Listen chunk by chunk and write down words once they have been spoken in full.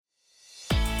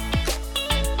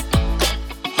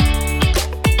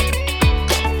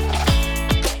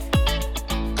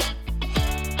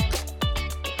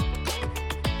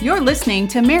You're listening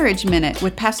to Marriage Minute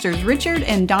with Pastors Richard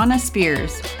and Donna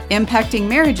Spears, impacting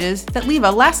marriages that leave a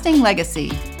lasting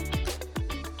legacy.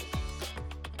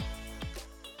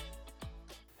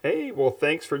 Hey, well,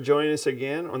 thanks for joining us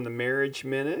again on the Marriage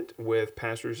Minute with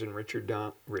Pastors and Richard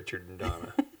and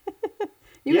Donna.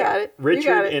 You got it.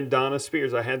 Richard and Donna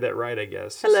Spears. I had that right, I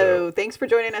guess. Hello. Thanks for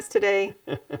joining us today.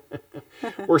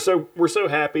 We're so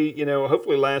happy. You know,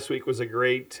 hopefully last week was a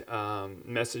great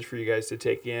message for you guys to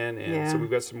take in, and so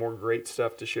we've got some more great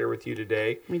stuff to share with you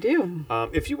today. We do.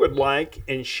 If you would like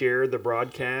and share the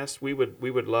broadcast, we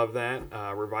would love that.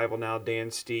 Revival Now,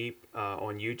 Dan Steep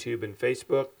on YouTube and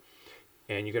Facebook.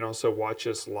 And you can also watch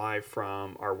us live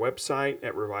from our website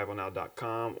at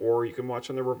revivalnow.com, or you can watch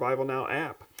on the Revival Now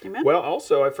app. Amen. Well,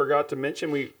 also, I forgot to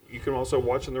mention, you can also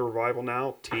watch on the Revival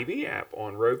Now TV app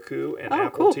on Roku and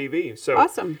Apple cool. TV. So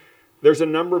Awesome. There's a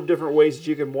number of different ways that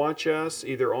you can watch us,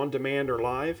 either on demand or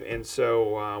live. And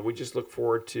so we just look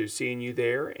forward to seeing you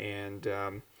there.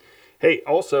 And hey,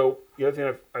 also, the other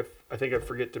thing I think I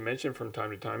forget to mention from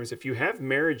time to time is if you have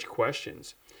marriage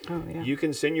questions, you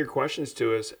can send your questions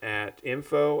to us at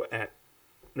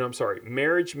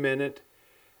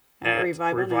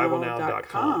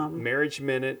marriageminute@revivalnow.com.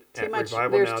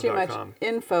 Marriageminute@revivalnow.com. There's too much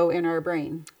info in our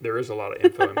brain. There is a lot of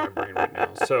info in my brain right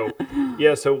now. So,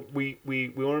 so we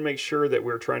want to make sure that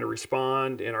we're trying to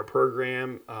respond in our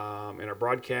program, in our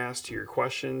broadcast to your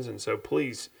questions. And so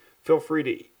please feel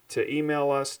free to email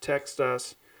us, text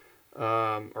us,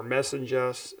 or message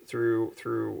us through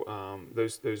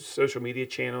those social media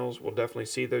channels. We'll definitely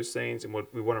see those things, and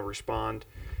we want to respond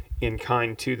in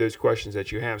kind to those questions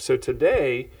that you have. So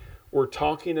today we're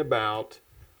talking about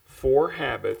 4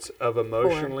 habits of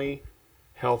emotionally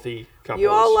healthy couples. You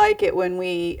all like it when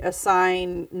we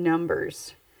assign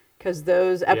numbers, because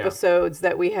those episodes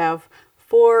that we have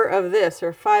 4 of this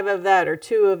or 5 of that or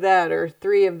 2 of that or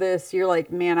 3 of this, you're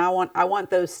like, man, I want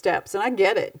those steps. And I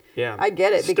get it. Yeah. I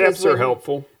get it. Steps are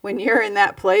helpful. When you're in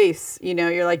that place,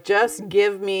 you're like, just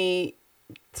give me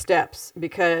steps,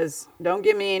 because don't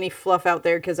give me any fluff out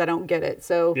there, because I don't get it.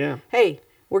 So, hey,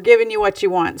 we're giving you what you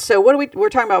want. So we're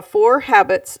talking about 4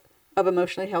 habits of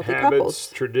emotionally healthy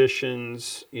couples.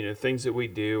 Traditions, things that we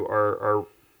do are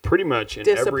pretty much in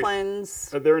disciplines.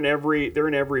 They're in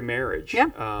every marriage.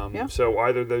 Yeah. So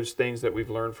either those things that we've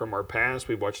learned from our past,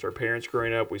 we watched our parents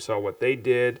growing up, we saw what they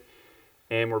did,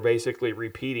 and we're basically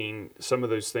repeating some of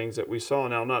those things that we saw.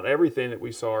 Now, not everything that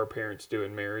we saw our parents do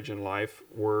in marriage and life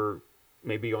were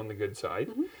maybe on the good side.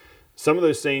 Mm-hmm. Some of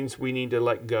those things we need to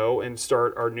let go and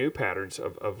start our new patterns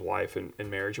of life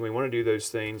and marriage, and we want to do those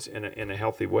things in a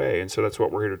healthy way. And so that's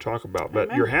what we're here to talk about.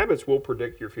 But your habits will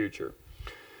predict your future.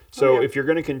 So if you're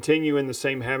going to continue in the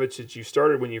same habits that you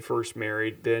started when you first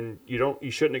married, then you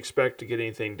shouldn't expect to get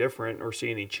anything different or see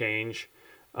any change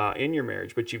in your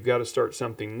marriage. But you've got to start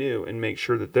something new and make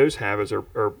sure that those habits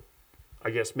are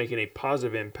I guess, making a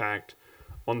positive impact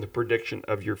on the prediction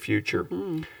of your future.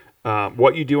 Mm-hmm.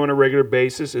 What you do on a regular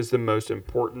basis is the most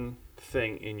important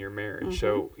thing in your marriage.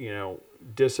 Mm-hmm. So,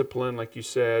 discipline, like you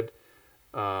said,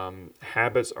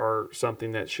 habits are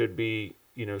something that should be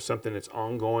something that's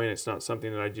ongoing. It's not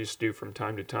something that I just do from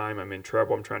time to time. I'm in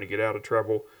trouble. I'm trying to get out of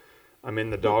trouble. I'm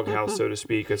in the doghouse, so to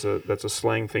speak. That's a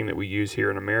slang thing that we use here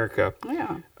in America.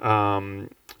 Yeah.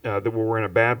 That we're in a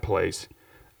bad place.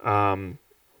 And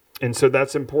so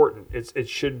that's important. It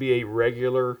should be a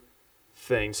regular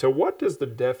thing. So what does the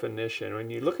definition,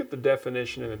 when you look at the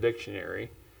definition in the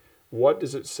dictionary, what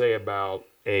does it say about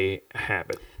a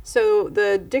habit? So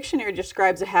the dictionary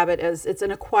describes a habit as it's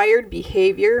an acquired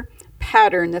behavior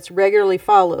pattern that's regularly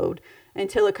followed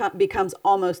until it becomes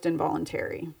almost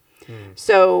involuntary.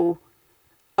 So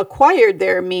acquired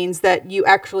there means that you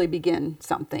actually begin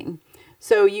something.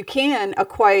 So you can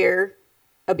acquire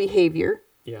a behavior.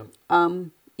 Yeah.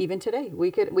 Even today, we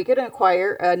could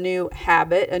acquire a new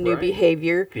habit, a new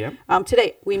behavior. Yeah.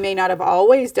 Today, we may not have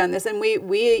always done this, and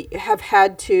we have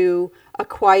had to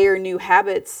acquire new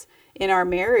habits in our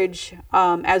marriage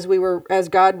as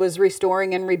God was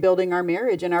restoring and rebuilding our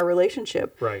marriage and our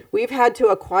relationship. Right. We've had to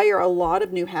acquire a lot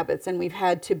of new habits, and we've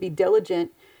had to be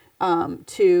diligent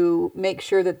to make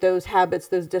sure that those habits,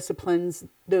 those disciplines,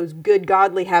 those good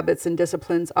godly habits and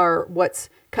disciplines are what's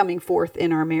coming forth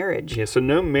in our marriage. Yeah, so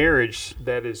no marriage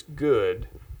that is good,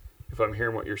 if I'm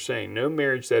hearing what you're saying, no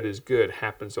marriage that is good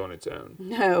happens on its own.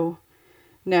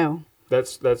 No.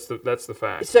 That's the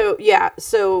fact.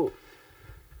 So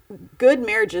good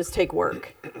marriages take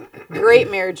work. Great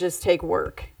marriages take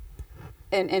work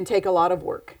and take a lot of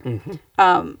work.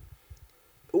 Mm-hmm.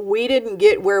 We didn't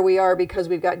get where we are because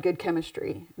we've got good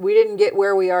chemistry. We didn't get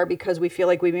where we are because we feel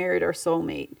like we married our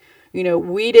soulmate.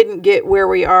 we didn't get where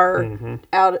we are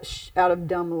out of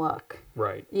dumb luck.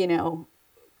 Right.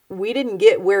 We didn't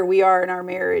get where we are in our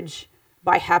marriage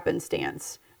by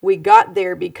happenstance. We got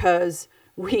there because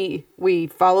we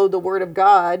followed the Word of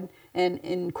God and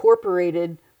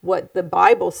incorporated what the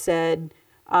Bible said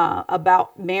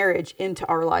about marriage into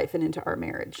our life and into our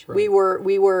marriage. Right. We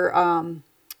were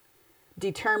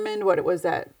determined. What it was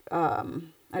that I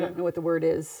don't know what the word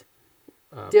is.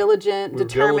 Diligent,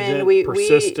 determined,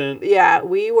 persistent.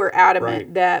 We were adamant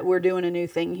Right. that we're doing a new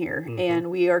thing here,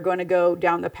 and we are going to go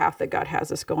down the path that God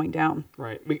has us going down.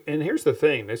 Right. And here's the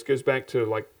thing. This goes back to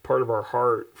like part of our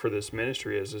heart for this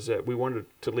ministry is that we wanted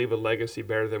to leave a legacy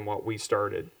better than what we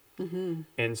started.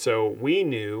 And so we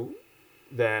knew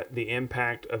that the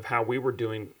impact of how we were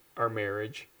doing our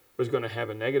marriage was going to have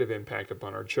a negative impact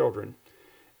upon our children.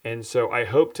 And so I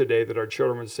hope today that our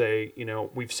children would say,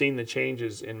 we've seen the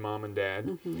changes in mom and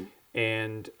dad.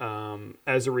 And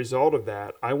as a result of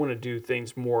that, I want to do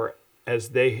things more as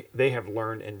they have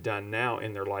learned and done now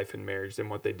in their life and marriage than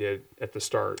what they did at the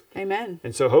start. Amen.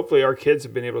 And so hopefully our kids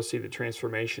have been able to see the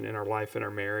transformation in our life and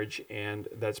our marriage, and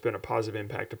that's been a positive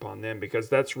impact upon them, because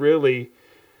that's really,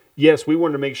 yes, we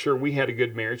wanted to make sure we had a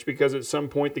good marriage, because at some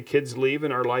point the kids leave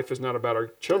and our life is not about our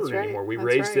children anymore. We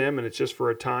raise them and it's just for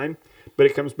a time, but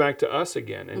it comes back to us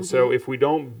again. And so if we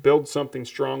don't build something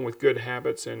strong with good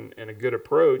habits and a good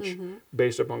approach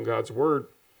based upon God's Word,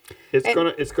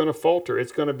 it's gonna falter.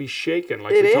 It's gonna be shaken,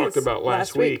 like we talked about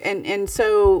last week. And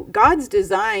so God's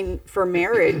design for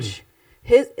marriage,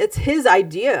 His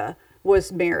idea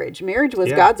was marriage. Marriage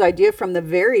was God's idea from the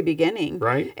very beginning.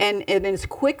 Right. And as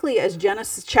quickly as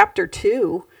Genesis chapter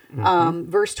 2,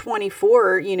 verse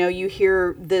 24, you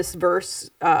hear this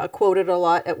verse quoted a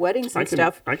lot at weddings and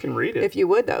stuff. I can read it. If you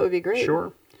would, that would be great.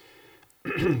 Sure.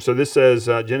 So this says,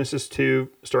 Genesis 2,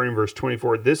 starting verse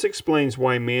 24, this explains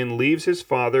why man leaves his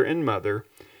father and mother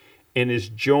and is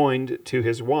joined to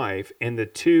his wife, and the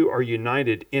two are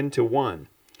united into one.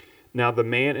 Now the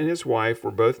man and his wife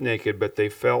were both naked, but they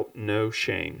felt no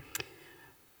shame.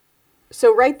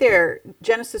 So right there,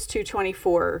 Genesis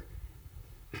 2:24,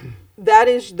 that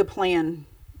is the plan.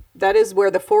 That is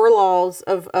where the 4 laws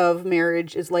of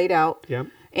marriage is laid out. Yep.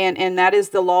 And that is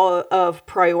the law of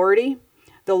priority,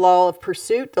 the law of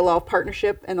pursuit, the law of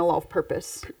partnership, and the law of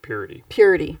purpose. Purity.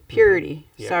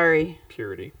 Yeah. Sorry.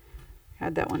 Purity.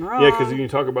 Had that one wrong. Yeah, because you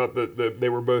talk about they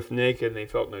were both naked and they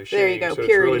felt no shame. There you go. So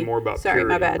purity. It's really more about Sorry,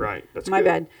 purity. my bad. Right. That's my good.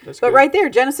 bad. That's but good. right there,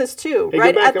 Genesis 2. Hey,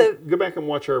 right go back and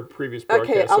watch our previous broadcast.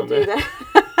 Okay, I'll on do that.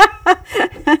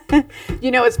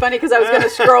 It's funny because I was going to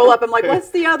scroll up. I'm like,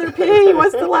 what's the other P?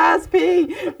 What's the last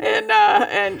P? And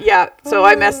so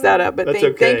I messed that up. But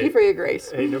thank you for your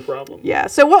grace. Hey, no problem. Yeah.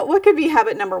 So what could be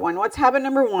habit number 1? What's habit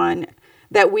number 1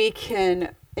 that we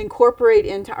can incorporate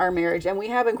into our marriage, and we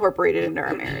have incorporated into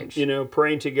our marriage?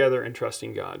 Praying together and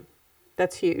trusting God.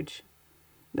 That's huge.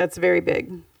 That's very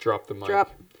big. Drop the mic.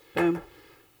 Boom.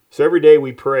 So every day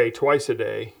we pray, twice a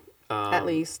day. At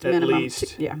least. At minimum.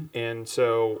 least. Yeah. And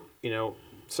so,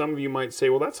 some of you might say,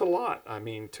 well, that's a lot. I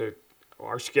mean,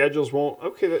 our schedules won't,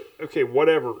 okay,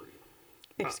 whatever.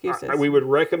 Excuses. We would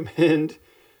recommend,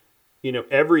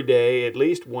 every day, at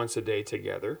least once a day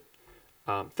together.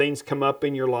 Things come up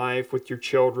in your life with your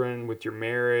children, with your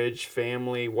marriage,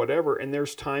 family, whatever, and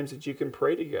there's times that you can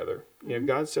pray together.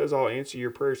 God says, I'll answer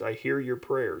your prayers. I hear your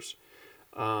prayers.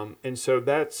 And so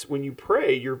that's when you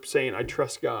pray, you're saying, I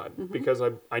trust God because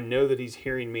I know that He's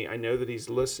hearing me. I know that He's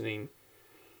listening,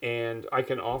 and I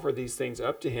can offer these things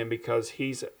up to Him because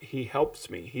He helps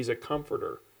me. He's a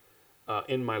comforter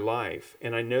in my life,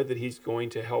 and I know that He's going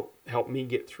to help me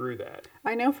get through that.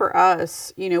 I know for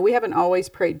us, we haven't always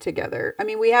prayed together. I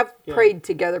mean, we have prayed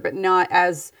together, but not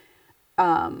as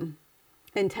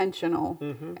intentional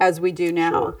as we do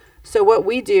now. Sure. So what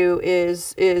we do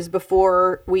is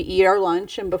before we eat our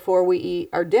lunch and before we eat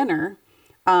our dinner,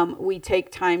 we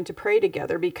take time to pray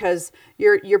together, because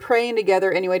you're praying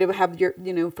together anyway to have your,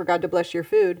 for God to bless your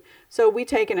food. So we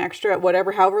take an extra,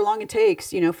 however long it takes,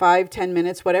 5-10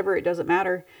 minutes, whatever, it doesn't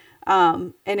matter.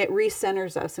 And it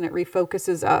recenters us and it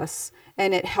refocuses us,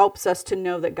 and it helps us to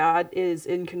know that God is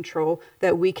in control,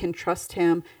 that we can trust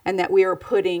Him, and that we are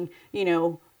putting,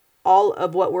 all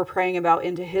of what we're praying about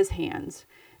into His hands.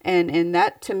 And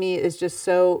that to me is just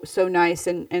so nice.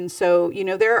 And so,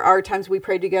 there are times we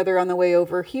pray together on the way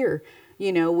over here.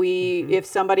 If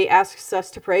somebody asks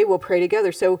us to pray, we'll pray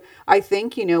together. So I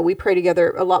think, we pray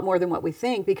together a lot more than what we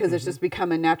think, because it's just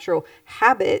become a natural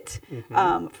habit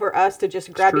for us to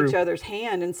just grab each other's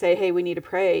hand and say, hey, we need to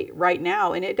pray right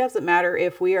now. And it doesn't matter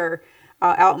if we are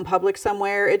out in public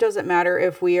somewhere. It doesn't matter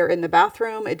if we are in the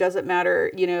bathroom. It doesn't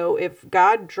matter, if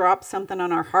God drops something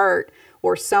on our heart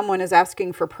or someone is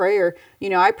asking for prayer,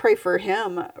 I pray for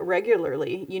him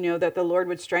regularly, that the Lord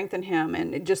would strengthen him.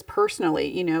 And just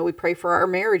personally, we pray for our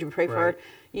marriage, we pray for our,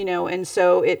 and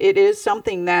so it is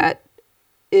something that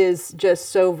is just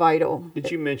so vital. Did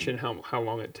you mention how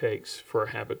long it takes for a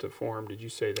habit to form? Did you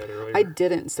say that earlier? I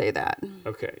didn't say that.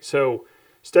 Okay. So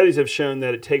studies have shown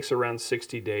that it takes around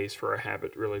 60 days for a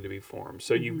habit really to be formed.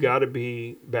 So you've got to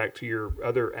be, back to your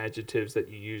other adjectives that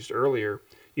you used earlier,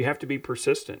 you have to be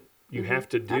persistent. You have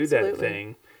to do that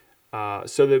thing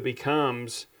so that it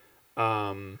becomes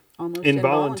almost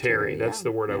involuntary. That's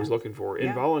the word I Yeah. was looking for. Yeah.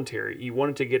 Involuntary. You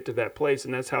want it to get to that place,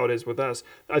 and that's how it is with us.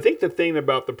 I think the thing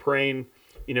about the praying,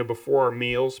 before our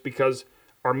meals, because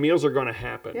our meals are going to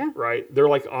happen, right? They're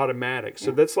like automatic.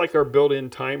 So that's like our built-in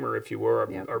timer, if you will,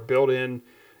 our built-in,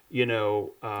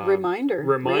 reminder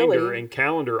really. And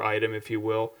calendar item, if you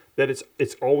will, that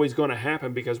it's always going to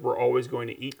happen because we're always going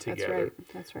to eat together.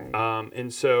 That's right.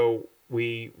 And so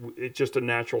it's just a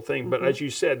natural thing. But as you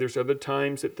said, there's other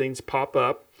times that things pop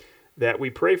up that we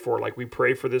pray for. Like we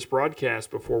pray for this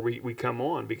broadcast before we come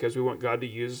on, because we want God to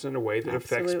use us in a way that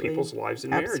affects people's lives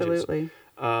and marriages. Absolutely.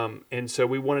 And so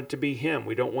we want it to be him.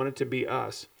 We don't want it to be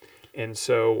us. And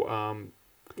so,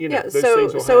 those so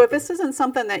things will so happen. if this isn't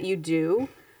something that you do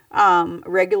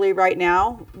regularly right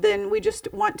now, then we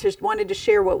just wanted to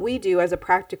share what we do as a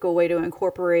practical way to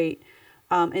incorporate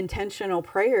intentional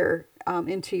prayer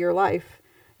into your life.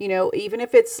 Even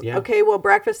if it's okay, well,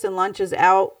 breakfast and lunch is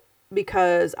out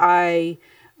because I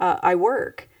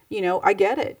work. I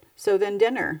get it. So then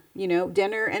dinner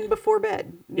and before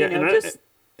bed.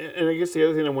 And I guess the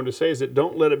other thing I wanted to say is that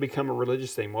don't let it become a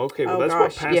religious thing. Well, okay, that's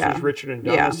what Pastors Richard and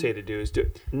Donna say to do, is do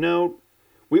it. No,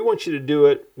 we want you to do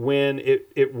it when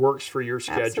it works for your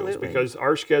schedules, because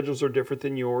our schedules are different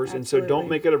than yours. And so don't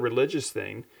make it a religious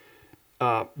thing,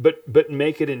 but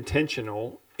make it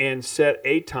intentional and set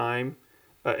a time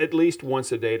at least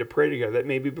once a day to pray together. That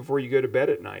may be before you go to bed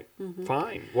at night.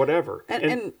 Fine, whatever.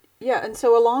 And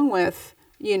so along with,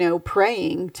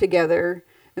 praying together,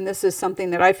 and this is something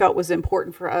that I felt was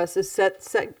important for us, is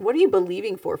set what are you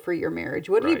believing for your marriage?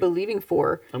 What are you believing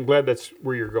for? I'm glad that's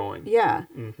where you're going. Yeah.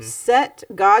 Set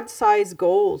God-sized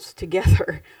goals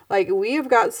together. Like, we have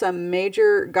got some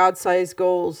major God-sized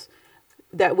goals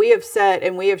that we have set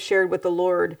and we have shared with the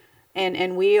Lord,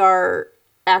 and we are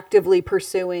actively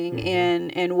pursuing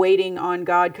and waiting on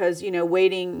God, because,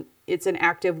 waiting, it's an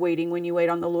active waiting. When you wait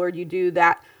on the Lord, you do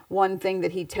that one thing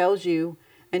that he tells you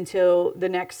until the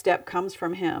next step comes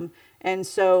from him. And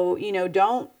so,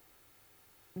 don't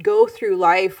go through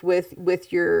life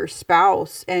with your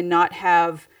spouse and not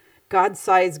have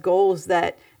God-sized goals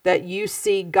that you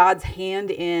see God's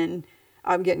hand in.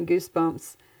 I'm getting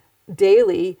goosebumps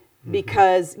daily,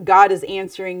 because God is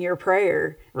answering your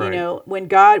prayer. Right.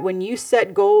 When you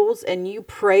set goals and you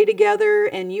pray together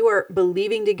and you are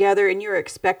believing together and you're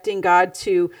expecting God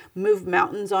to move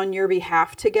mountains on your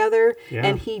behalf together,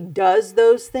 and he does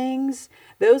those things,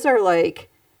 those are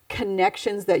like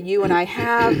connections that you and I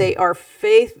have. They are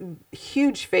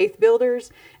huge faith builders,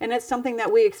 and it's something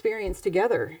that we experience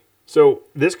together. So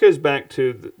this goes back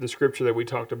to the scripture that we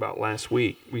talked about last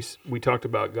week. We talked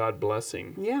about God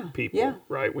blessing people,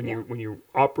 right? When you're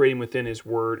operating within His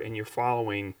Word and you're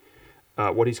following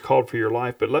what He's called for your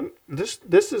life. But this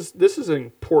is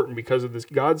important because of this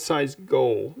God-sized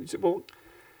goal. You say, well,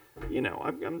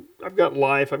 I've got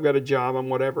life, I've got a job, I'm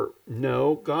whatever.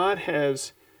 No, God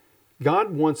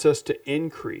wants us to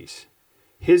increase.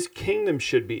 His kingdom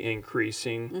should be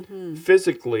increasing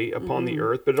physically upon the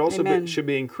earth, but it also should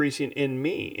be increasing in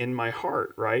me, in my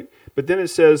heart, right? But then it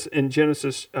says in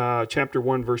Genesis chapter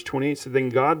 1, verse 28, so then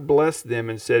God blessed them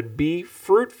and said, be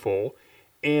fruitful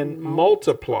and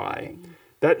multiply.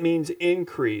 That means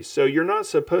increase. So you're not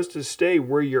supposed to stay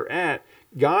where you're at.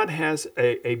 God has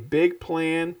a big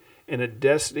plan and a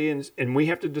destiny, and we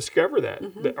have to discover that,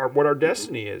 what our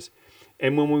destiny is.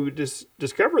 And when we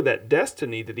discover that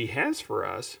destiny that He has for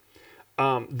us,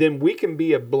 then we can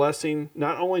be a blessing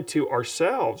not only to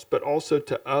ourselves, but also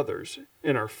to others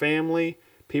in our family,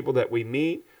 people that we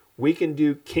meet. We can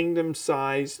do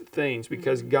kingdom-sized things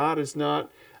because God is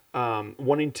not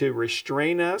wanting to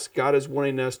restrain us. God is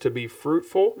wanting us to be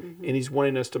fruitful, and He's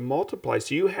wanting us to multiply.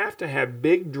 So you have to have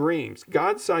big dreams,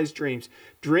 God-sized dreams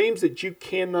that you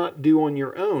cannot do on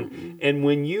your own. And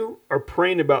when you are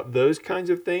praying about those kinds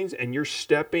of things and you're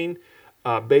stepping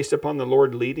based upon the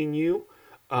Lord leading you,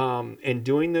 and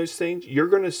doing those things, you're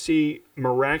going to see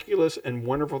miraculous and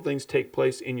wonderful things take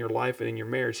place in your life and in your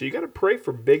marriage. So you got to pray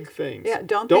for big things. Yeah,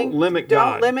 don't limit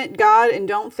God. Don't limit God, and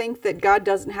don't think that God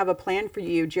doesn't have a plan for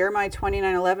you. Jeremiah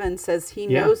 29:11 says He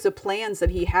knows the plans that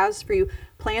He has for you,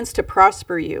 plans to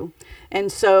prosper you.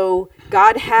 And so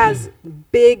God has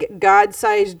big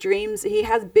God-sized dreams. He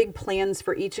has big plans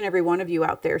for each and every one of you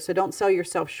out there. So don't sell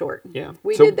yourself short. Yeah.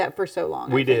 We did that for so long.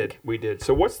 We did.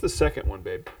 So what's the second one,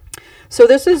 babe? So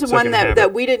this is one habit.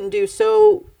 that we didn't do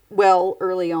so well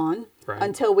early on, Right.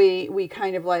 until we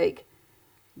kind of like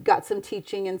got some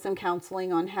teaching and some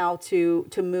counseling on how to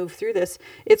move through this.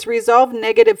 It's resolve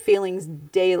negative feelings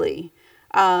daily.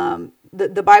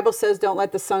 The Bible says don't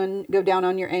let the sun go down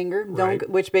on your anger, Right.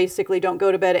 which basically don't go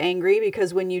to bed angry,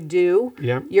 because when you do,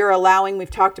 Yep. you're allowing,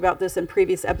 we've talked about this in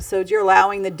previous episodes, you're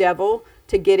allowing the devil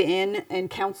to get in and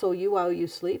counsel you while you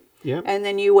sleep. Yep. And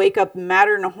then you wake up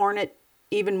madder than a hornet,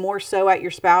 even more so at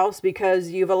your spouse, because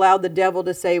you've allowed the devil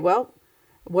to say, well,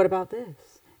 what about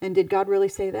this? And did God really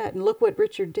say that? And look what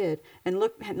Richard did. And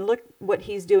look what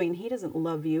he's doing. He doesn't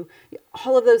love you.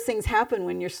 All of those things happen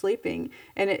when you're sleeping.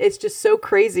 And it's just so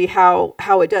crazy how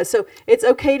it does. So it's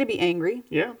okay to be angry.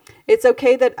 Yeah. It's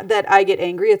okay that I get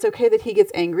angry. It's okay that he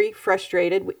gets angry,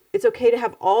 frustrated. It's okay to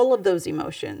have all of those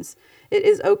emotions. It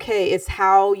is okay. It's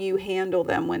how you handle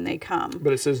them when they come.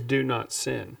 But it says do not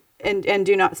sin. And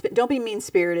don't be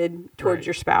mean-spirited towards Right.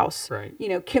 your spouse. Right.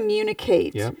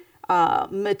 Communicate. Yep.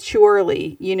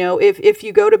 Maturely. If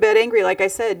you go to bed angry, like I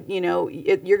said,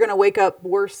 you're going to wake up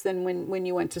worse than when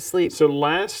you went to sleep. So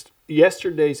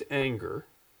yesterday's anger,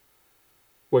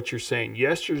 what you're saying,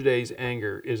 yesterday's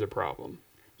anger is a problem.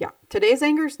 Yeah. Today's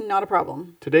anger is not a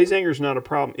problem. Today's anger is not a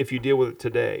problem if you deal with it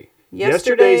today.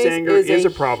 Yesterday's anger is a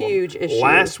problem. Huge issue.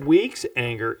 Last week's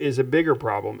anger is a bigger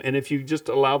problem. And if you just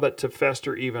allow that to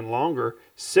fester even longer,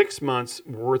 6 months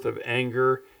worth of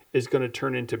anger is going to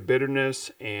turn into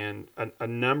bitterness and a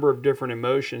number of different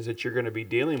emotions that you're going to be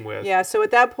dealing with. Yeah, so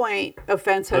at that point,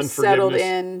 offense has settled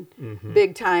in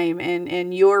big time,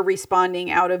 and you're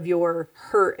responding out of your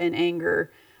hurt and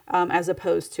anger, as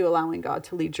opposed to allowing God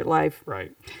to lead your life.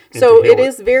 Right. So it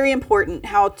is very important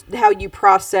how you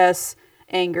process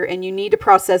anger, and you need to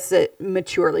process it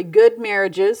maturely. Good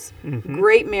marriages,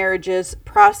 great marriages,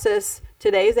 process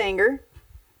today's anger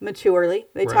maturely.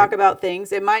 They talk about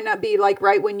things. It might not be like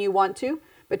right when you want to,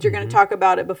 but you're going to talk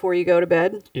about it before you go to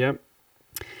bed. Yep.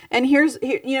 And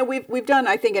we've done,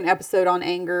 I think, an episode on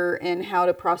anger and how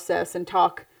to process and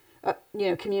talk,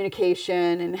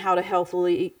 communication, and how to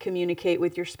healthily communicate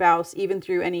with your spouse, even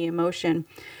through any emotion.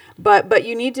 But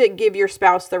you need to give your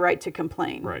spouse the right to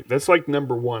complain. Right. That's like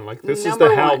number one. Like this is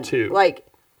the how-to. Like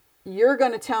you're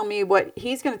going to tell me what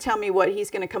he's going to tell me, what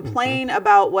he's going to complain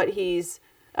about, what he's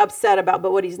upset about.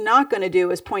 But what he's not going to do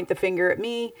is point the finger at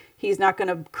me. He's not going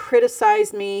to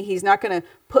criticize me. He's not going to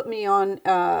put me on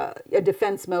a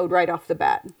defense mode right off the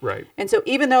bat. Right. And so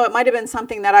even though it might have been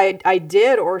something that I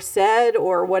did or said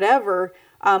or whatever,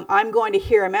 I'm going to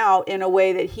hear him out in a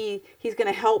way that he's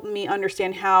going to help me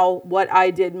understand how what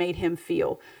I did made him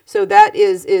feel. So that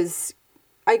is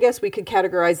I guess we could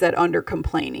categorize that under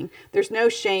complaining. There's no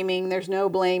shaming. There's no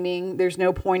blaming. There's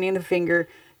no pointing the finger.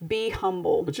 Be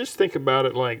humble. But just think about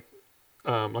it like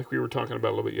we were talking about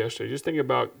a little bit yesterday. Just think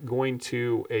about going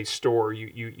to a store.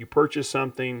 You purchase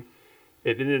something.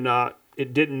 It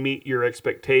didn't meet your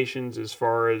expectations as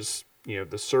far as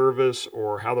the service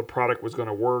or how the product was going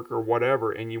to work or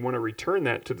whatever, and you want to return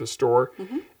that to the store,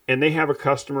 and they have a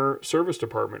customer service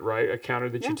department, right? A counter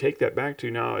that you take that back to.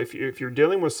 Now, if you're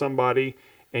dealing with somebody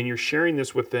and you're sharing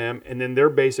this with them, and then they're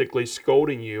basically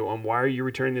scolding you on why are you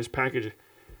returning this package,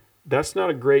 that's not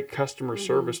a great customer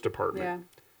service department.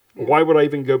 Yeah. Why would I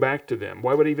even go back to them?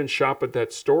 Why would I even shop at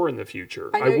that store in the future?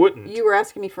 I wouldn't. You were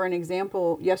asking me for an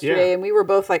example yesterday, and we were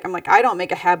both like, I'm like, I don't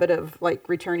make a habit of like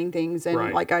returning things, and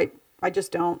Right. like I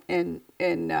just don't, and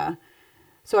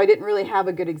so I didn't really have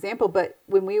a good example. But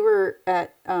when we were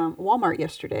at Walmart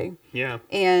yesterday, Yeah.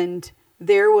 and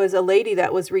there was a lady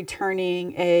that was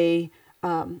returning it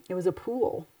was a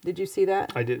pool. Did you see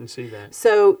that? I didn't see that.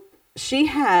 So she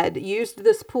had used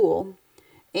this pool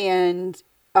and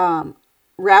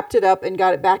wrapped it up and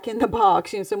got it back in the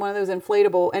box. So one of those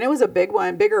inflatable, and it was a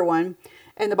bigger one,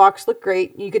 and the box looked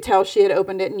great. You could tell she had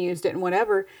opened it and used it and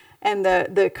whatever. And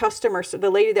the customer, so the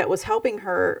lady that was helping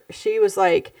her, she was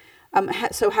like,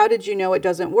 so how did you know it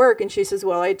doesn't work? And she says,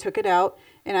 well, I took it out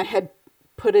and I had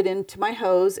put it into my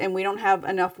hose, and we don't have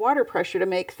enough water pressure to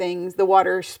make the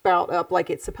water spout up like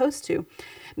it's supposed to.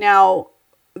 Now,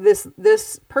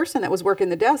 this person that was working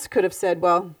the desk could have said,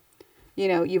 well,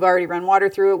 you've already run water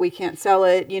through it. We can't sell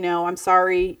it. I'm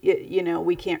sorry.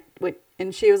 We can't.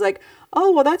 And she was like,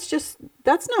 oh, well, that's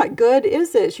not good,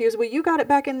 is it? She goes, well, you got it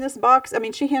back in this box. I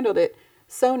mean, she handled it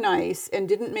so nice and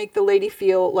didn't make the lady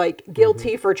feel like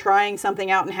guilty for trying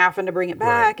something out and having to bring it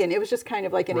back. And it was just kind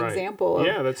of like an example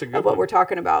of what we're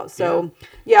talking about. So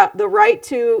the right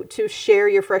to share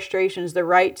your frustrations, the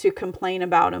right to complain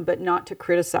about them, but not to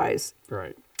criticize.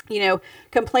 Right.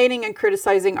 Complaining and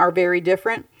criticizing are very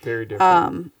different. Very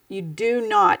different. You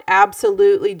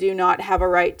absolutely do not have a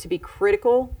right to be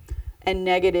critical and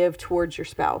negative towards your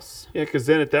spouse. Yeah, because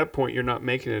then at that point, you're not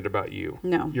making it about you.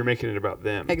 No. You're making it about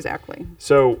them. Exactly.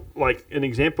 So, like, an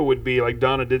example would be, like,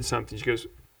 Donna did something. She goes,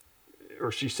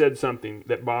 or she said something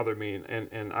that bothered me,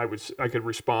 and I could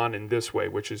respond in this way,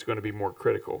 which is going to be more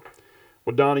critical.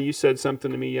 Well, Donna, you said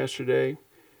something to me yesterday,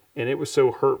 and it was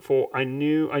so hurtful. I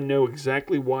know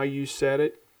exactly why you said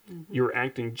it. Mm-hmm. You were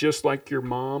acting just like your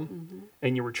mom,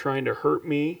 and you were trying to hurt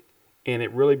me. And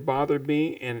it really bothered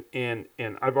me, and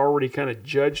I've already kind of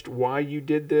judged why you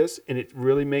did this, and it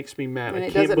really makes me mad. And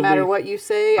it doesn't matter what you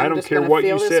say. I don't care what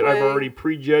you said. I've already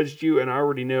prejudged you, and I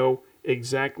already know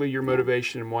exactly your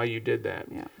motivation and why you did that.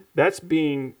 Yeah. That's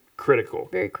being critical.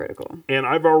 Very critical. And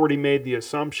I've already made the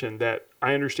assumption that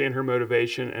I understand her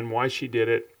motivation and why she did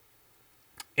it,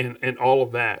 and all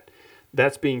of that.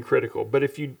 That's being critical. But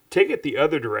if you take it the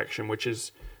other direction, which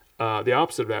is the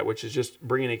opposite of that, which is just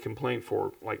bringing a complaint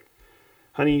forward, like,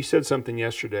 honey, you said something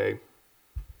yesterday.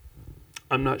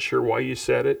 I'm not sure why you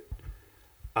said it,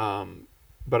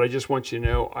 but I just want you to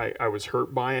know I was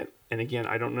hurt by it. And again,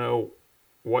 I don't know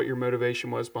what your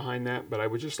motivation was behind that, but I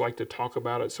would just like to talk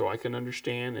about it so I can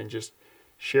understand and just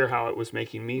share how it was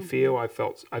making me feel. I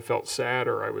felt sad,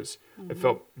 or I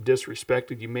felt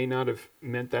disrespected. You may not have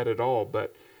meant that at all,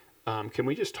 but can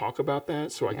we just talk about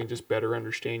that so I can just better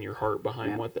understand your heart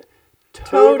behind what that.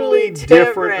 Totally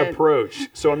different approach.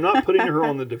 So I'm not putting her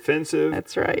on the defensive.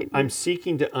 That's right. I'm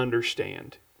seeking to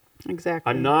understand. Exactly.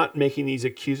 I'm not making these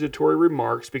accusatory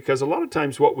remarks, because a lot of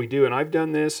times what we do, and I've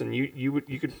done this, and you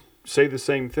could say the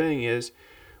same thing, is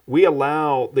we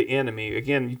allow the enemy.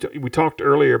 Again, we talked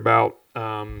earlier about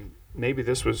maybe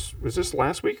this was this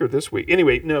last week or this week?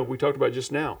 Anyway, no, we talked about it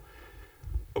just now.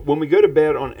 When we go to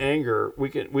bed on anger,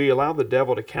 we allow the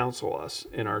devil to counsel us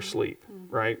in our sleep,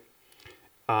 right?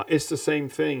 It's the same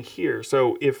thing here.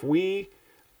 So if we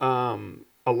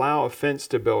allow offense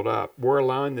to build up, we're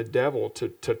allowing the devil to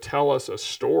tell us a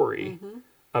story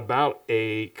about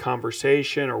a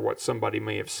conversation or what somebody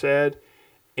may have said,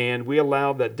 and we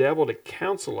allow that devil to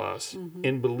counsel us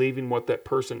in believing what that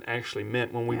person actually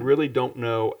meant when we really don't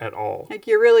know at all. Like,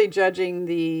 you're really judging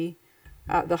the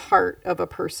heart of a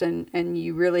person, and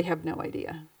you really have no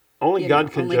idea. Only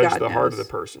God can judge the heart of the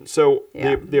person. So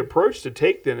the approach to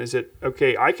take then is that,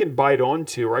 okay, I can bite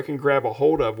onto, or I can grab a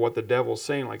hold of what the devil's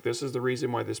saying, like, this is the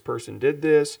reason why this person did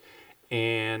this,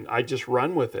 and I just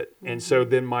run with it. And so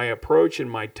then my approach and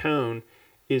my tone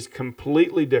is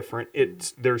completely different.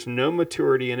 There's no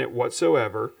maturity in it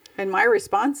whatsoever. And my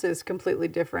response is completely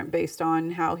different based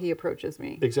on how he approaches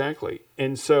me. Exactly.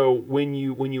 And so when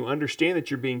you understand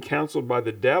that you're being counseled by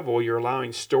the devil, you're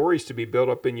allowing stories to be built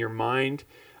up in your mind,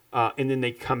 and then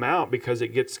they come out because it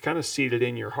gets kind of seated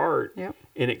in your heart,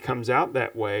 and it comes out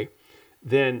that way,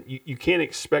 then you can't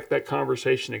expect that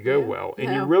conversation to go well.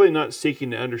 And you're really not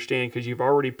seeking to understand, because you've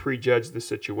already prejudged the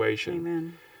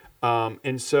situation. Amen.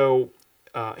 And so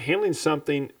handling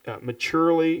something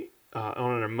maturely,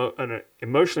 on an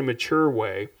emotionally mature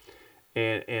way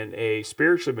and a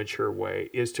spiritually mature way,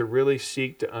 is to really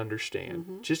seek to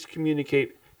understand. Just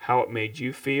communicate how it made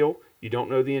you feel. You don't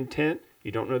know the intent.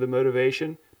 You don't know the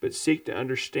motivation. But seek to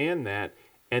understand that,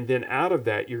 and then out of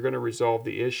that, you're going to resolve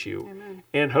the issue. Amen.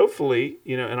 And hopefully,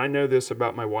 and I know this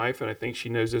about my wife, and I think she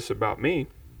knows this about me,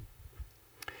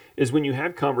 is when you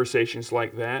have conversations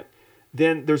like that,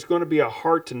 then there's going to be a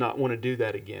heart to not want to do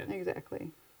that again. Exactly.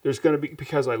 There's going to be,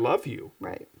 because I love you.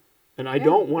 Right. And I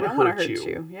don't want to hurt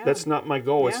you. Yeah. That's not my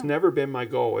goal. It's never been my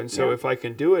goal. And so if I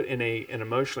can do it in an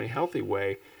emotionally healthy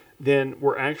way, then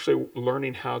we're actually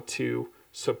learning how to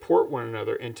support one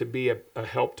another and to be a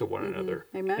help to one another.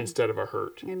 Amen. Instead of a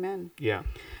hurt. Amen. Yeah.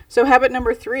 So habit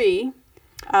number 3,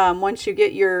 once you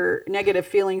get your negative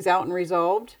feelings out and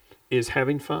resolved, is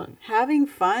having fun. Having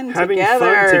fun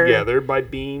together by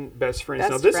being best friends.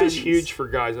 Now, this friends. is huge for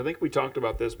guys. I think we talked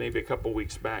about this maybe a couple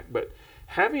weeks back, but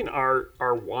having our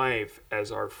wife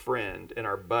as our friend and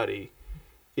our buddy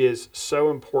is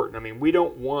so important. I mean, we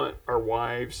don't want our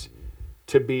wives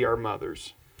to be our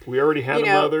mothers. We already had a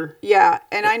mother. Yeah,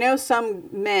 and I know some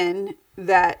men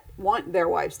that want their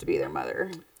wives to be their mother.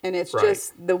 And it's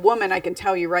just, the woman, I can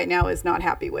tell you right now, is not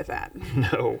happy with that.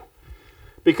 No.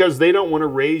 Because they don't want to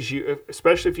raise you,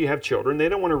 especially if you have children, they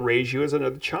don't want to raise you as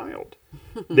another child.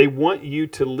 They want you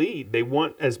to lead. They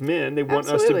want, as men, they want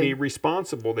us to be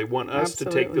responsible. They want us to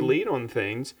take the lead on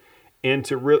things, and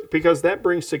because that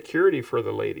brings security for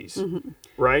the ladies,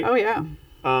 right? Oh yeah.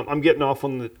 I'm getting off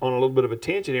on a little bit of a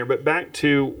tangent here, but back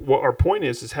to what our point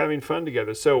is having fun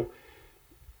together. So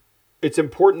it's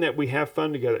important that we have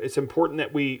fun together. It's important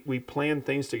that we plan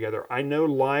things together. I know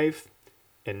life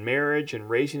and marriage and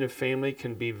raising a family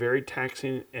can be very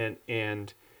taxing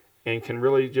and can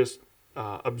really just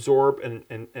absorb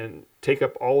and take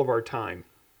up all of our time.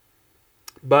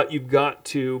 But you've got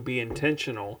to be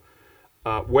intentional,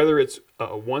 whether it's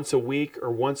once a week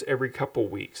or once every couple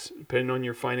weeks, depending on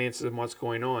your finances and what's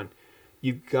going on.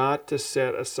 You've got to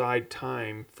set aside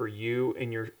time for you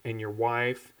and your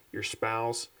wife, your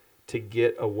spouse, to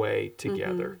get away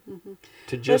together,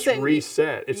 to just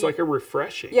reset. It's like a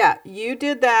refreshing. Yeah, you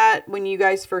did that when you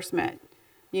guys first met.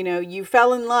 You know, you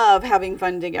fell in love having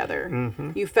fun together.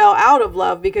 You fell out of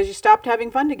love because you stopped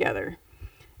having fun together.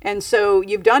 And so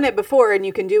you've done it before and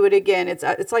you can do it again.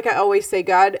 It's like I always say,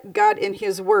 God in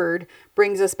his word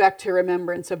brings us back to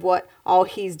remembrance of what all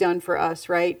he's done for us,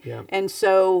 right? Yeah. And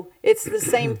so it's the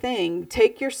same thing.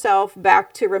 Take yourself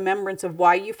back to remembrance of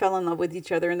why you fell in love with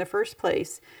each other in the first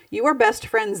place. You were best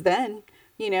friends then.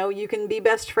 You know, you can be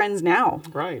best friends now.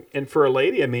 Right. And for a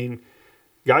lady, I mean,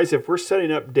 guys, if we're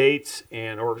setting up dates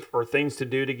or things to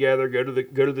do together, go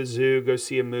to the zoo, go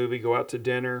see a movie, go out to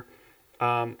dinner,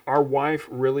 our wife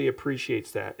really appreciates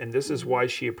that. And this is why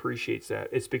she appreciates that.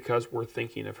 It's because we're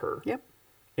thinking of her. Yep.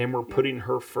 And we're putting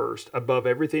her first above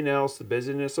everything else, the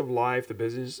busyness of life, the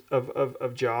business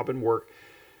of job and work.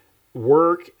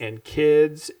 Work and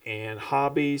kids and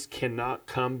hobbies cannot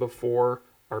come before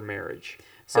our marriage.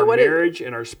 So our marriage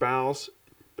and our spouse,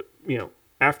 you know,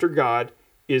 after God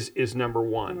is number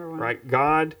one, right?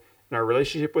 God and our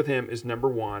relationship with him is number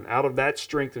one. Out of that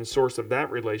strength and source of that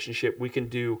relationship, we can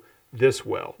do this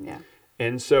well. Yeah.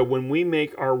 And so when we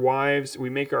make our wives, we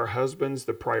make our husbands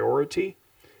the priority,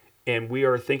 and we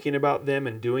are thinking about them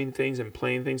and doing things and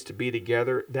planning things to be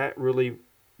together, that really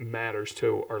matters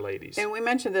to our ladies. And we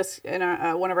mentioned this in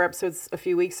one of our episodes a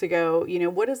few weeks ago. You know,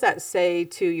 what does that say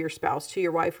to your spouse, to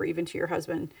your wife, or even to your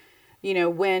husband? You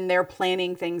know, when they're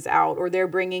planning things out, or they're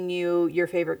bringing you your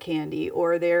favorite candy,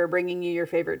 or they're bringing you your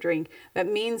favorite drink, that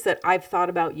means that I've thought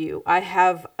about you. I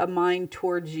have a mind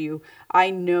towards you.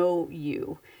 I know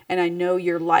you, and I know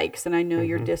your likes, and I know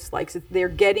your dislikes.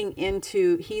 He's getting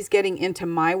into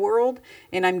my world,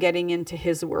 and I'm getting into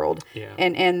his world. Yeah.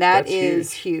 And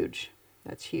that's huge.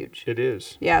 That's huge. It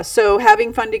is. Yeah. So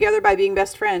having fun together by being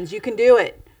best friends, you can do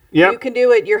it. Yep. You can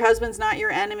do it. Your husband's not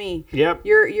your enemy. Yep.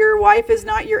 Your wife is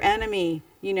not your enemy.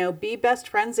 You know, be best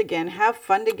friends again. Have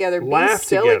fun together. Laugh be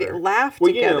silly. together. Laugh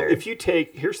well, together. You know,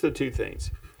 here's the two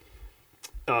things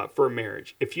for a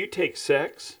marriage. If you take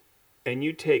sex and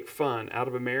you take fun out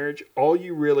of a marriage, all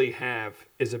you really have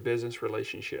is a business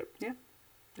relationship. Yeah.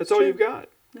 That's all you've got.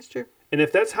 That's true. And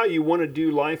if that's how you want to do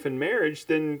life and marriage,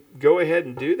 then go ahead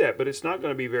and do that. But it's not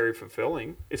going to be very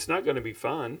fulfilling. It's not going to be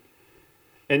fun.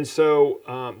 And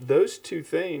so those two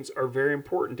things are very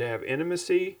important, to have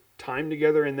intimacy, time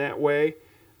together in that way,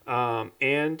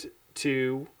 and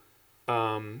to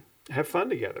have fun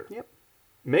together. Yep.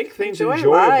 Make things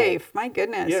enjoyable. Enjoyable. Life. My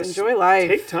goodness. Yes. Enjoy life.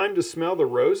 Take time to smell the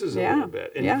roses a little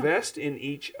bit. Invest in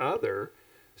each other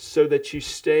so that you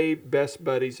stay best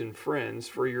buddies and friends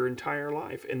for your entire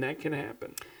life. And that can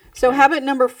happen. So habit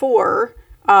number 4,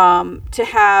 to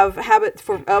have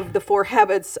of the 4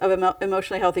 habits of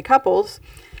emotionally healthy couples,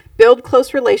 build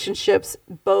close relationships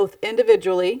both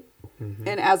individually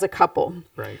and as a couple.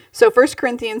 Right. So 1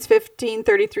 Corinthians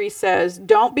 15:33 says,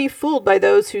 "Don't be fooled by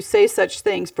those who say such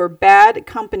things, for bad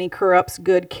company corrupts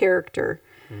good character.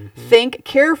 Think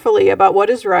carefully about what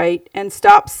is right and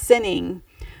stop sinning.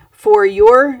 For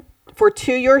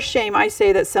to your shame I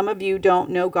say that some of you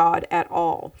don't know God at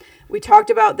all." We talked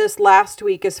about this last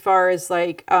week as far as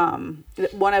like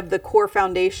one of the core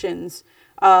foundations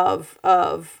of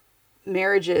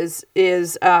marriages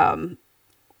is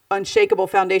unshakable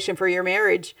foundation for your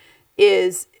marriage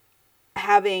is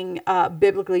having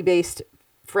biblically based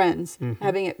friends,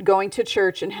 having it going to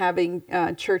church and having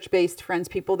church based friends,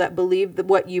 people that believe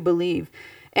what you believe,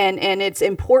 and it's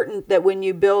important that when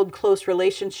you build close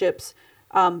relationships,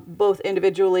 both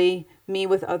individually, me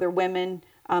with other women,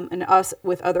 and us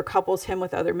with other couples, him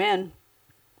with other men,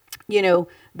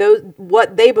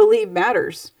 what they believe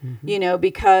matters,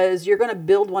 because you're going to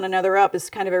build one another up. It's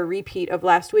kind of a repeat of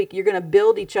last week. You're going to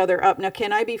build each other up. Now,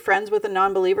 can I be friends with a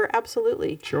non-believer?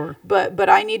 Absolutely. Sure. But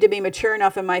I need to be mature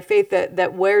enough in my faith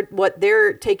that what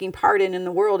they're taking part in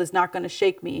the world is not going to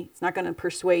shake me. It's not going to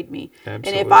persuade me.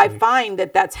 Absolutely. And if I find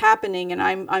that that's happening and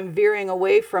I'm veering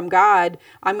away from God,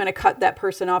 I'm going to cut that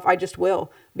person off. I just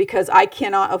will, because I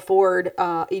cannot afford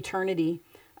eternity.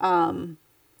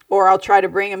 Or I'll try to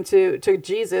bring them to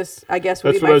Jesus, I guess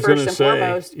would be my first and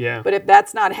foremost. Yeah. But if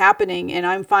that's not happening and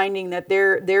I'm finding that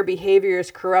their behavior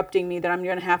is corrupting me, then I'm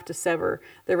going to have to sever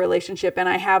the relationship. And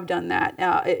I have done that.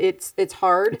 It's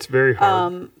hard. It's very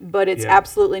hard. But it's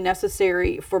absolutely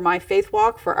necessary for my faith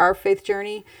walk, for our faith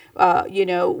journey.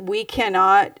 We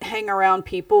cannot hang around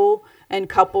people and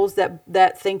couples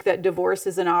that think that divorce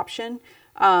is an option,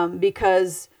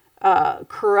 because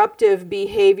corruptive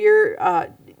behavior,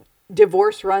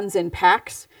 divorce runs in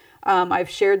packs. I've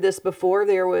shared this before.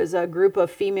 There was a group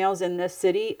of females in this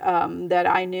city that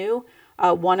I knew.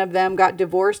 One of them got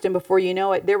divorced, and before you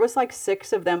know it, there was like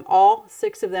 6 of them, all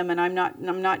 6 of them, and I'm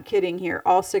not kidding here.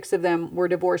 All 6 of them were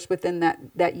divorced within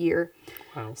that year.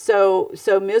 Wow.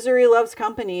 So misery loves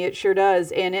company. It sure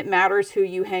does, and it matters who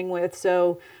you hang with.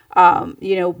 So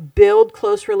build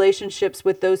close relationships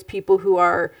with those people who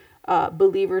are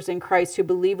believers in Christ, who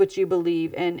believe what you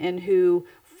believe, and who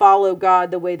follow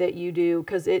God the way that you do,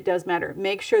 because it does matter.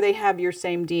 Make sure they have your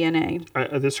same DNA.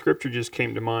 This scripture just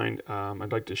came to mind.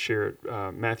 I'd like to share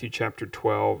it. Matthew chapter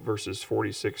 12, verses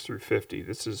 46 through 50.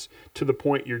 This is to the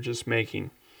point you're just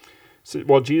making. So,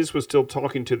 while Jesus was still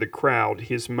talking to the crowd,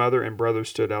 his mother and brother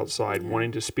stood outside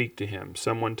wanting to speak to him.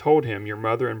 Someone told him, "Your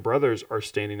mother and brothers are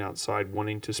standing outside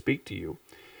wanting to speak to you."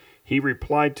 He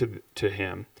replied to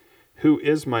him, "Who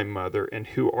is my mother and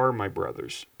who are my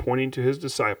brothers?" Pointing to his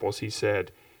disciples, he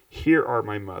said, "Here are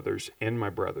my mothers and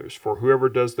my brothers, for whoever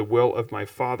does the will of my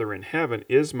Father in heaven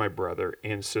is my brother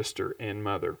and sister and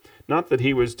mother." Not that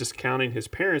he was discounting his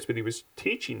parents, but he was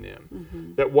teaching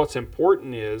them that what's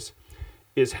important is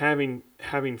having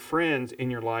friends in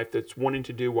your life that's wanting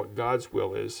to do what God's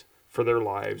will is for their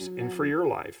lives and for your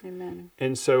life. Amen.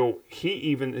 And so he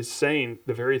even is saying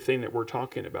the very thing that we're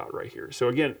talking about right here. So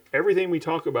again, everything we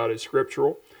talk about is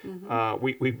scriptural.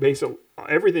 We base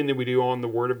everything that we do on the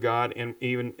Word of God and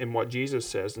even in what Jesus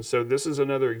says. And so this is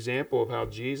another example of how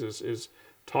Jesus is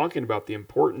talking about the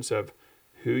importance of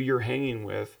who you're hanging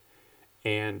with,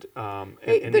 and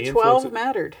the 12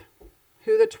 mattered.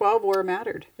 Who the 12 were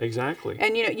mattered. Exactly.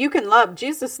 And you can love,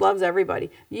 Jesus loves everybody.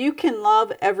 You can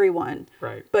love everyone.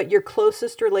 Right. But your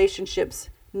closest relationships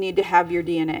need to have your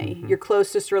DNA. Your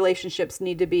closest relationships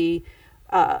need to be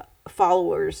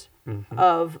followers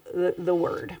of the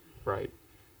Word. Right.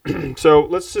 So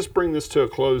let's just bring this to a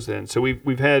close then. So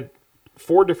we've had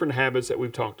 4 different habits that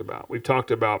we've talked about. We've talked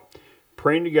about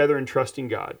praying together and trusting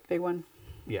God. Big one.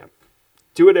 Yeah.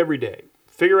 Do it every day.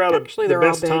 Figure out Actually, the they're all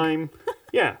best big. time.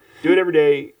 Yeah. Do it every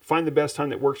day. Find the best time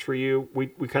that works for you. We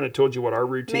kind of told you what our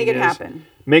routine is. Make it happen.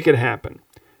 Make it happen.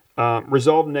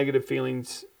 Resolve negative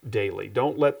feelings daily.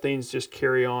 Don't let things just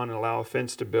carry on and allow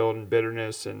offense to build and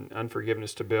bitterness and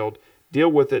unforgiveness to build.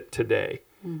 Deal with it today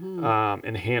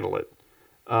and handle it.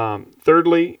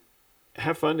 Thirdly,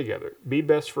 have fun together. Be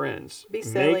best friends. Be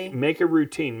silly. Make a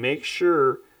routine. Make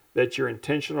sure that you're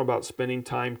intentional about spending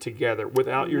time together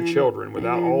without your children,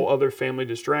 without all other family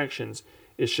distractions.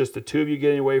 It's just the 2 of you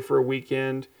getting away for a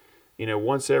weekend,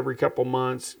 once every couple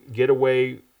months, get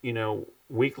away,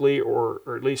 weekly or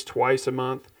at least twice a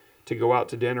month to go out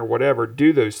to dinner, whatever.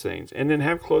 Do those things. And then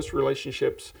have close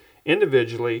relationships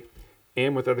individually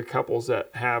and with other couples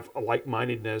that have a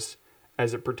like-mindedness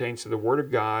as it pertains to the Word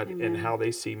of God and how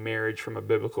they see marriage from a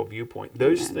biblical viewpoint.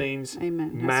 Those things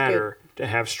matter to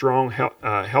have strong,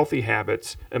 healthy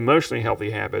habits, emotionally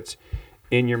healthy habits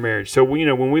in your marriage. So,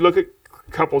 when we look at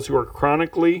couples who are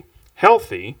chronically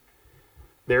healthy,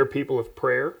 they're people of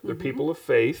prayer, they're people of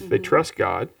faith, they trust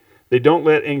God, they don't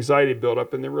let anxiety build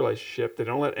up in their relationship, they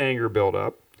don't let anger build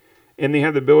up, and they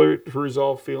have the ability to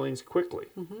resolve feelings quickly,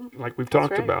 like we've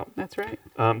talked about. That's right.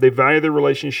 They value their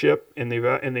relationship, and they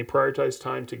prioritize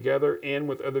time together and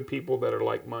with other people that are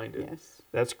like-minded. Yes.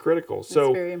 That's critical. That's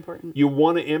So very important. you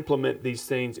want to implement these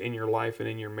things in your life and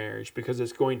in your marriage because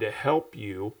it's going to help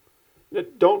you.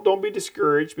 Don't be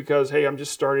discouraged because, hey, I'm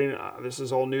just starting. This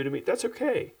is all new to me. That's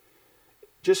okay.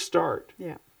 Just start.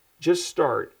 Yeah. Just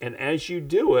start. And as you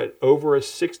do it over a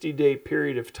 60-day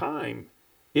period of time,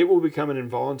 it will become an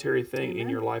involuntary thing in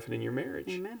your life and in your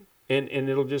marriage. Amen. And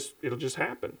it'll just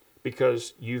happen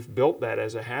because you've built that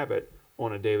as a habit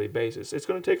on a daily basis. It's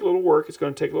going to take a little work. It's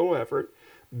going to take a little effort,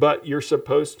 but you're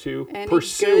supposed to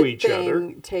pursue each other. Any good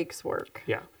thing takes work.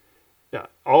 Yeah. Yeah,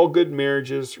 all good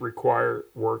marriages require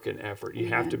work and effort. You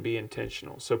have Amen. to be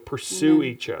intentional. So pursue Amen.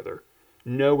 each other,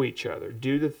 know each other,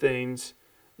 do the things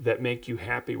that make you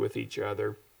happy with each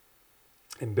other,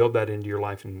 and build that into your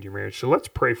life and into your marriage. So let's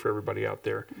pray for everybody out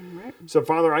there. All right. So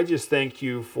Father, I just thank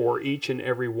you for each and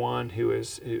every one who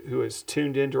is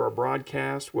tuned into our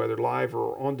broadcast, whether live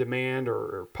or on demand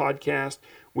or podcast.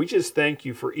 We just thank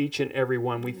you for each and every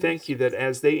one. We thank you that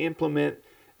as they implement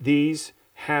these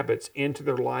habits into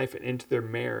their life and into their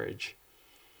marriage,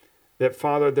 that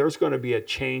Father, there's going to be a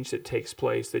change that takes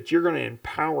place, that you're going to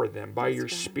empower them by your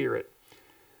Spirit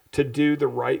to do the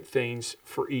right things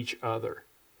for each other,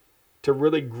 to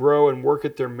really grow and work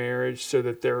at their marriage so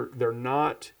that they're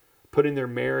not putting their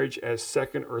marriage as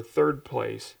second or third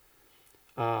place,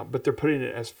 but they're putting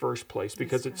it as first place,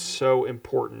 because it's so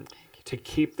important to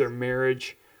keep their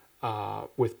marriage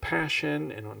with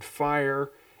passion and on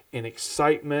fire and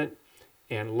excitement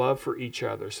and love for each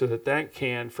other, so that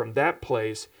can, from that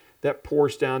place, that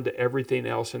pours down to everything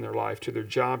else in their life, to their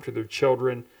job, to their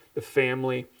children, the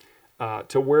family,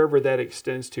 to wherever that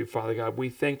extends to, Father God. We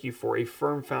thank you for a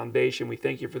firm foundation. We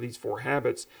thank you for these 4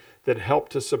 habits that help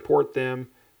to support them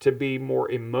to be more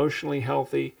emotionally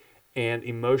healthy and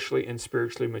emotionally and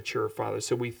spiritually mature, Father.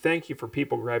 So we thank you for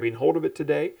people grabbing hold of it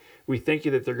today. We thank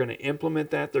you that they're going to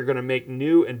implement that. They're going to make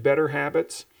new and better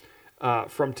habits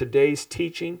from today's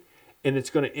teaching, and it's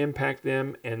going to impact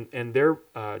them and their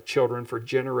children for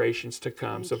generations to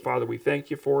come. So, Father, we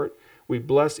thank you for it. We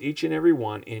bless each and every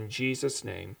one in Jesus'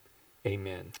 name.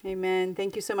 Amen. Amen.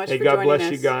 Thank you so much Hey, for God joining us.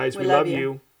 bless you guys. We love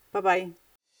you. Bye-bye.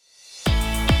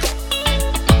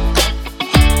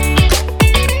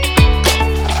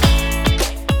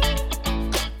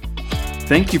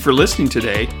 Thank you for listening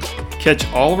today. Catch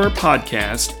all of our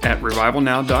podcasts at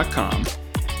revivalnow.com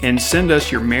and send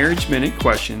us your Marriage Minute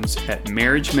questions at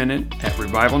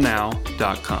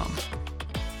marriageminute@revivalnow.com.